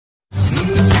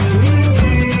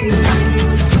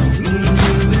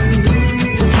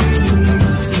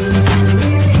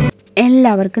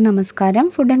എല്ലാവർക്കും നമസ്കാരം.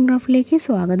 Food and ക്രാഫ്റ്റിലേക്ക്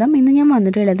സ്വാഗതം. ഇന്ന് ഞാൻ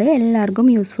വന്നിട്ടുള്ളത് എല്ലാവർക്കും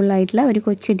യൂസ്ഫുൾ ആയിട്ടുള്ള ഒരു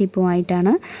കൊച്ചു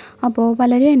ടിപ്പുമായിട്ടാണ്. അപ്പോൾ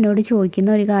പലരും എന്നോട് ചോദിക്കുന്ന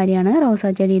ഒരു കാര്യമാണ് റോസാ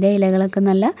ചെടിയുടെ ഇലകളൊക്കെ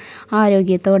നല്ല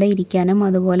ആരോഗ്യത്തോടെ ഇരിക്കാനും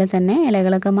അതുപോലെ തന്നെ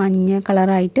ഇലകളൊക്കെ മഞ്ഞ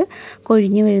കളറായിട്ട്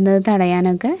കൊഴിഞ്ഞു വീഴുന്നത്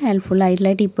തടയാനൊക്കെ ഹെൽപ്ഫുൾ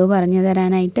ആയിട്ടുള്ള ടിപ്പ് പറഞ്ഞു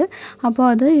തരാനായിട്ട്. അപ്പോൾ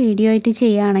അത് വീഡിയോ ആയിട്ട്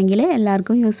ചെയ്യുകയാണെങ്കിൽ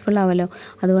എല്ലാവർക്കും യൂസ്ഫുൾ ആവുമല്ലോ,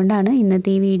 അതുകൊണ്ടാണ്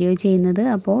ഇന്നത്തെ ഈ വീഡിയോ ചെയ്യുന്നത്.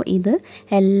 അപ്പോൾ ഇത്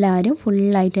എല്ലാവരും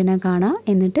ഫുള്ളായിട്ട് തന്നെ കാണാം,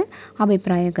 എന്നിട്ട്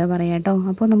അഭിപ്രായമൊക്കെ പറയാം കേട്ടോ.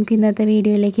 അപ്പോൾ നമുക്ക് ഇന്നത്തെ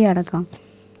വീഡിയോയിലേക്ക് കടക്കാം.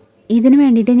 ഇതിന്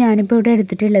വേണ്ടിയിട്ട് ഞാനിപ്പോൾ ഇവിടെ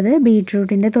എടുത്തിട്ടുള്ളത്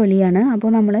ബീട്രൂട്ടിൻ്റെ തൊലിയാണ്. അപ്പോൾ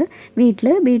നമ്മൾ വീട്ടിൽ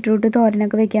ബീട്രൂട്ട്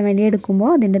തോരനൊക്കെ വെക്കാൻ വേണ്ടി എടുക്കുമ്പോൾ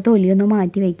അതിൻ്റെ തൊലിയൊന്ന്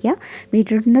മാറ്റി വയ്ക്കുക.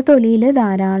 ബീട്രൂട്ടിൻ്റെ തൊലിയിൽ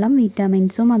ധാരാളം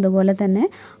വിറ്റാമിൻസും അതുപോലെ തന്നെ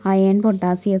അയൺ,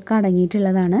 പൊട്ടാസ്യം ഒക്കെ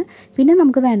അടങ്ങിയിട്ടുള്ളതാണ്. പിന്നെ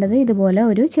നമുക്ക് വേണ്ടത് ഇതുപോലെ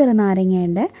ഒരു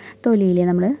ചെറുനാരങ്ങയുടെ തൊലിയിൽ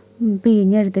നമ്മൾ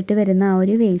പിഴിഞ്ഞെടുത്തിട്ട് വരുന്ന ആ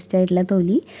ഒരു വേസ്റ്റ് ആയിട്ടുള്ള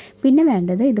തൊലി. പിന്നെ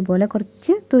വേണ്ടത് ഇതുപോലെ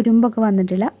കുറച്ച് തുരുമ്പൊക്കെ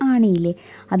വന്നിട്ടുള്ള ആണിയില്ലേ,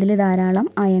 അതിൽ ധാരാളം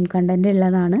അയൺ കണ്ടൻറ്റ്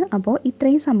ഉള്ളതാണ്. അപ്പോൾ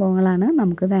ഇത്രയും സംഭവങ്ങളാണ്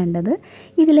നമുക്ക് വേണ്ടത്.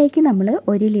 ഇതിലേക്ക് നമ്മൾ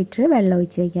 1 ലിറ്റർ വെള്ളം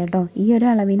ഒഴിച്ച് വയ്ക്കുക കേട്ടോ. ഈ ഒരു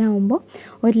അളവിനാവുമ്പോൾ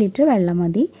 1 ലിറ്റർ വെള്ളം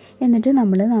മതി. എന്നിട്ട്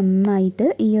നമ്മൾ നന്നായിട്ട്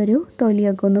ഈ ഒരു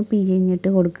തൊലിയൊക്കെ ഒന്ന് പിഴിഞ്ഞിട്ട്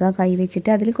കൊടുക്കുക കൈ വെച്ചിട്ട്.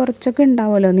 അതിൽ കുറച്ചൊക്കെ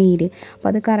ഉണ്ടാവുമല്ലോ നീര്, അപ്പോൾ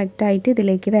അത് കറക്റ്റായിട്ട്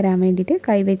ഇതിലേക്ക് വരാൻ വേണ്ടിയിട്ട്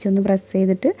കൈ വെച്ചൊന്ന് പ്രസ്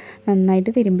ചെയ്തിട്ട്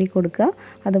നന്നായിട്ട് തിരുമ്പി കൊടുക്കുക.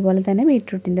 അതുപോലെ തന്നെ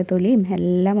ബീട്രൂട്ടിൻ്റെ തൊലിയും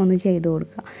എല്ലാം ഒന്ന് ചെയ്ത്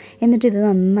കൊടുക്കുക. എന്നിട്ട് ഇത്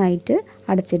നന്നായിട്ട്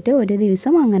അടച്ചിട്ട് ഒരു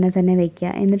ദിവസം അങ്ങനെ തന്നെ വെക്കുക.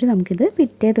 എന്നിട്ട് നമുക്കിത്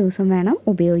പിറ്റേ ദിവസം വേണം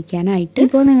ഉപയോഗിക്കാനായിട്ട്.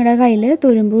 ഇപ്പോൾ നിങ്ങളുടെ കയ്യിൽ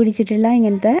തുരുമ്പ് പിടിച്ചിട്ടുള്ള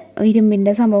ഇങ്ങനത്തെ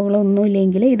ഇരുമ്പിൻ്റെ സംഭവങ്ങളൊന്നും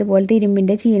ഇല്ലെങ്കിൽ ഇതുപോലത്തെ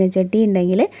ഇരുമ്പിൻ്റെ ചീനച്ചട്ടി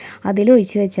ഉണ്ടെങ്കിൽ അതിൽ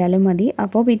ഒഴിച്ച് വെച്ചാലും മതി.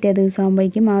 അപ്പോൾ പിറ്റേ ദിവസം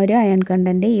ആകുമ്പോഴേക്കും ആ ഒരു അയൺ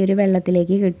കണ്ടൻറ്റ് ഈ ഒരു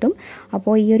വെള്ളത്തിലേക്ക് കിട്ടും.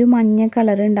 അപ്പോൾ ഈ ഒരു മഞ്ഞ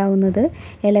കളർ ഉണ്ടാവുന്നത്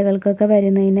ഇലകൾക്കൊക്കെ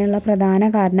വരുന്നതിനുള്ള പ്രധാന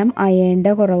കാരണം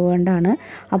അയണിൻ്റെ കുറവ് കൊണ്ടാണ്.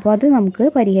 അപ്പോൾ അത് നമുക്ക്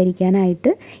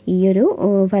പരിഹരിക്കാനായിട്ട് ഈ ഒരു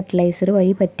ഫെർട്ടിലൈസർ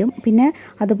വഴി പറ്റും. പിന്നെ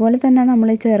അതുപോലെ തന്നെ നമ്മൾ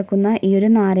ചേർക്കുന്ന ഈ ഒരു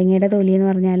നാരങ്ങയുടെ തൊലി എന്ന്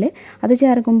പറഞ്ഞാൽ അത്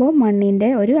ചേർക്കുമ്പോൾ മണ്ണിൻ്റെ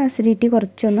ഒരു അസിഡിറ്റി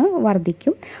കുറച്ചൊന്ന്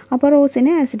വർദ്ധിക്കും. അപ്പോൾ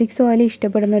റോസിന് അസിഡിക് സോയിൽ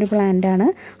ഇഷ്ടപ്പെടുന്ന ഒരു പ്ലാന്റ് ആണ്,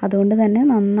 അതുകൊണ്ട് തന്നെ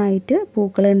നന്നായിട്ട്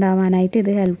പൂക്കൾ ഉണ്ടാവാനായിട്ട്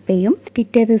ഇത് ഹെൽപ്പ് ചെയ്യും.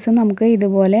 പിറ്റേ ദിവസം നമുക്ക്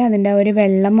ഇതുപോലെ അതിൻ്റെ ഒരു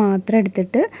വെള്ളം മാത്രം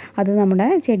എടുത്തിട്ട് അത് നമ്മുടെ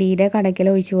ചെടിയുടെ കടയ്ക്കൽ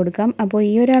ഒഴിച്ചു കൊടുക്കാം. അപ്പോൾ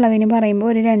ഈ ഒരു അളവിന് പറയുമ്പോൾ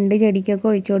ഒരു 2 ചെടിക്കൊക്കെ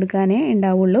ഒഴിച്ചു കൊടുക്കാനേ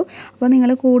ഉണ്ടാവുള്ളൂ. അപ്പോൾ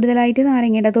നിങ്ങൾ കൂടുതലായിട്ട്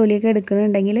നാരങ്ങയുടെ തൊലിയൊക്കെ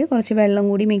എടുക്കുന്നുണ്ടെങ്കിൽ കുറച്ച് വെള്ളം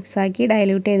കൂടി മിക്സാക്കി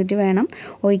ഡയല്യൂട്ട് ചെയ്തിട്ട് വേണം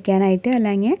ഒഴിക്കാനായിട്ട്,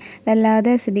 അല്ലെങ്കിൽ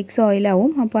വല്ലാതെ അസിഡിക്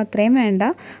സോയിലാവും. അപ്പോൾ അത്രയും വേണ്ട.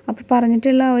 അപ്പോൾ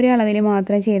പറഞ്ഞിട്ടുള്ള ഒരു അളവിൽ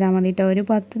മാത്രം ചെയ്താൽ മതി കേട്ടോ. ഒരു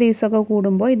 10 ദിവസമൊക്കെ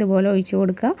കൂടുമ്പോൾ ഇതുപോലെ ഒഴിച്ചു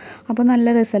കൊടുക്കുക. അപ്പോൾ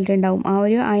നല്ല റിസൾട്ട് ഉണ്ടാവും. ആ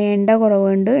ഒരു അയണിൻ്റെ കുറവ്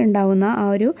കൊണ്ട് ഉണ്ടാവുന്ന ആ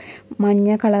ഒരു മഞ്ഞ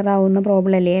കളറാവുന്ന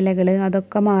പ്രോബ്ലം അല്ലേ ഇലകൾ,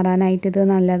 അതൊക്കെ മാറാനായിട്ട് ഇത്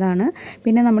നല്ലതാണ്.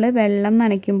 പിന്നെ നമ്മൾ വെള്ളം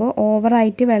നനയ്ക്കുമ്പോൾ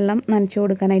ഓവറായിട്ട് വെള്ളം നനച്ചു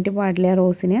കൊടുക്കാനായിട്ട് പാടില്ല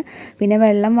റോസിന്. പിന്നെ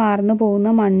വെള്ളം വാർന്നു പോകുന്ന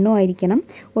മണ്ണും ആയിരിക്കണം.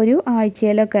 ഒരു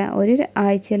ആഴ്ചയിലൊക്കെ, ഒരു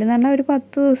ആഴ്ചയിൽ എന്ന് പറഞ്ഞാൽ ഒരു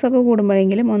 10 ദിവസമൊക്കെ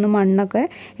കൂടുമ്പോഴെങ്കിലും ഒന്ന് മണ്ണൊക്കെ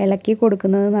ഇളക്കി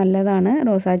കൊടുക്കുന്നത് നല്ലതാണ്.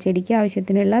 റോസാ ചെടിക്ക്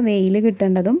ആവശ്യത്തിനുള്ള വെയിൽ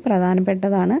കിട്ടേണ്ടതും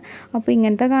പ്രധാനപ്പെട്ടതാണ്. അപ്പോൾ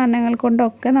ഇങ്ങനത്തെ കാരണങ്ങൾ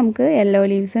കൊണ്ടൊക്കെ നമുക്ക് യെല്ലോ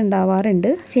ലീവ്സ് ഉണ്ടാവാറുണ്ട്.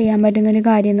 ചെയ്യാൻ പറ്റുന്നൊരു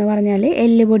കാര്യം എന്ന് പറഞ്ഞാൽ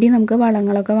എല്ലുപൊടി നമുക്ക്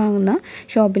വളങ്ങളൊക്കെ വാങ്ങുന്ന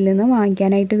ഷോപ്പിൽ നിന്ന്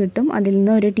വാങ്ങിക്കാനായിട്ട് കിട്ടും. അതിൽ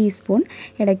നിന്ന് 1 ടീസ്പൂൺ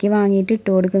ഇടയ്ക്ക് വാങ്ങിയിട്ട് ഇട്ട്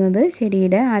കൊടുക്കുന്നത്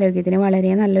ചെടിയുടെ ആരോഗ്യത്തിന്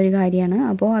വളരെ നല്ലൊരു കാര്യമാണ്.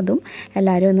 അപ്പോൾ അതും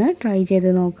എല്ലാവരും ഒന്ന് ട്രൈ ചെയ്ത്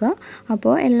നോക്കുക.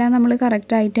 അപ്പോൾ എല്ലാം നമ്മൾ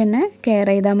കറക്റ്റായിട്ട് തന്നെ കെയർ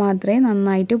ചെയ്താൽ മാത്രമേ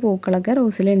നന്നായിട്ട് പൂക്കളൊക്കെ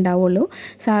റോസിൽ ഉണ്ടാവുള്ളൂ.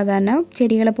 സാധാരണ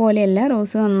ചെടികളെ പോലെയല്ല,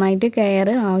 റോസ് നന്നായിട്ട് കെയർ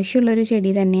ആവശ്യമുള്ളൊരു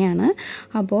ചെടി തന്നെയാണ്.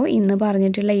 അപ്പോൾ ഇന്ന്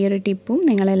പറഞ്ഞിട്ടുള്ള ഈ ഒരു ടിപ്പും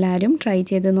നിങ്ങളെല്ലാവരും ട്രൈ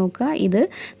ചെയ്ത് നോക്കുക. ഇത്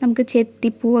നമുക്ക്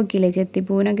ചെത്തിപ്പൂവൊക്കെ ഇല്ലേ,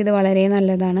 ചെത്തിപ്പൂവിനൊക്കെ ഇത് വളരെ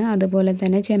നല്ലതാണ്. അതുപോലെ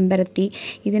തന്നെ ചെമ്പരത്തി,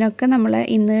 ഇതിനൊക്കെ നമ്മൾ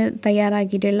ഇന്ന്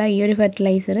തയ്യാറാക്കിയിട്ടുള്ള ഈ ഒരു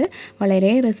ഫെർട്ടിലൈസർ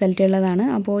വളരെ റിസൾട്ട് ഉള്ളതാണ്.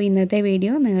 അപ്പോൾ ഇന്നത്തെ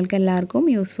വീഡിയോ നിങ്ങൾക്ക് എല്ലാവർക്കും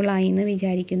യൂസ്ഫുൾ ആയി എന്ന്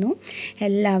വിചാരിക്കുന്നു.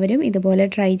 എല്ലാവരും ഇതുപോലെ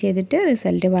ട്രൈ ചെയ്തിട്ട്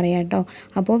റിസൾട്ട് പറയാം കേട്ടോ.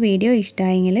 അപ്പോൾ വീഡിയോ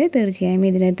ഇഷ്ടമായെങ്കിൽ തീർച്ചയായും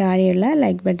ഇതിന് താഴെയുള്ള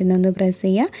ലൈക്ക് ബട്ടൺ ഒന്ന് പ്രസ്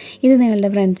ചെയ്യുക. ഇത് നിങ്ങളുടെ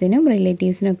ഫ്രണ്ട്സിനും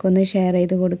റിലേറ്റീവ്സിനും ഒക്കെ ഒന്ന് ഷെയർ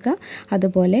ചെയ്ത് കൊടുക്കുക.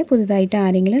 അതുപോലെ പുതുതായിട്ട്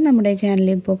ആരെങ്കിലും നമ്മുടെ ചാനൽ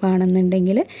ഇപ്പോൾ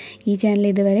കാണുന്നുണ്ടെങ്കിൽ ഈ ചാനൽ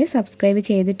ഇതുവരെ സബ്സ്ക്രൈബ്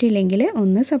ചെയ്തിട്ടില്ലെങ്കിൽ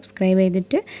ഒന്ന് സബ്സ്ക്രൈബ്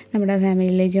ചെയ്തിട്ട് നമ്മുടെ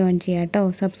ഫാമിലിയിൽ ജോയിൻ ചെയ്യുക കേട്ടോ.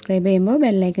 സബ്സ്ക്രൈബ് ചെയ്യുമ്പോൾ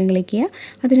ബെല്ലൈക്കൺ ക്ലിക്ക്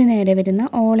ചെയ്യുക. അതിന് നേരെ വരുന്ന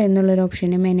ഓൾ എന്നുള്ളൊരു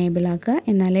ഓപ്ഷനും എനേബിൾ ആക്കുക.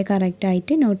 എന്നാലേ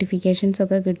കറക്റ്റായിട്ട് നോട്ടിഫിക്കേഷൻസ്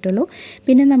ഒക്കെ കിട്ടുള്ളൂ.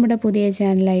 പിന്നെ നമ്മുടെ പുതിയ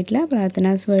ചാനലായിട്ടുള്ള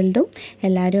പ്രാർത്ഥനാസ് വേൾഡും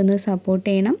എല്ലാവരും ഒന്ന് സപ്പോർട്ട്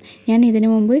ചെയ്യണം. ഞാൻ ഇതിനു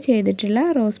മുമ്പ് ചെയ്തിട്ടുള്ള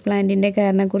റോസ് പ്ലാന്റിൻ്റെ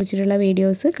കെയറിനെ കുറിച്ചിട്ടുള്ള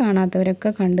വീഡിയോസ്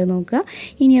കാണാത്തവരൊക്കെ കണ്ടു നോക്കുക.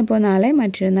 ഇനിയപ്പോൾ നാളെ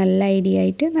മറ്റൊരു നല്ല ഐഡിയ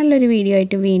ആയിട്ട് നല്ലൊരു വീഡിയോ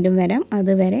ആയിട്ട് വീണ്ടും വരാം.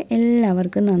 അതുവരെ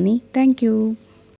എല്ലാവർക്കും നന്ദി. താങ്ക്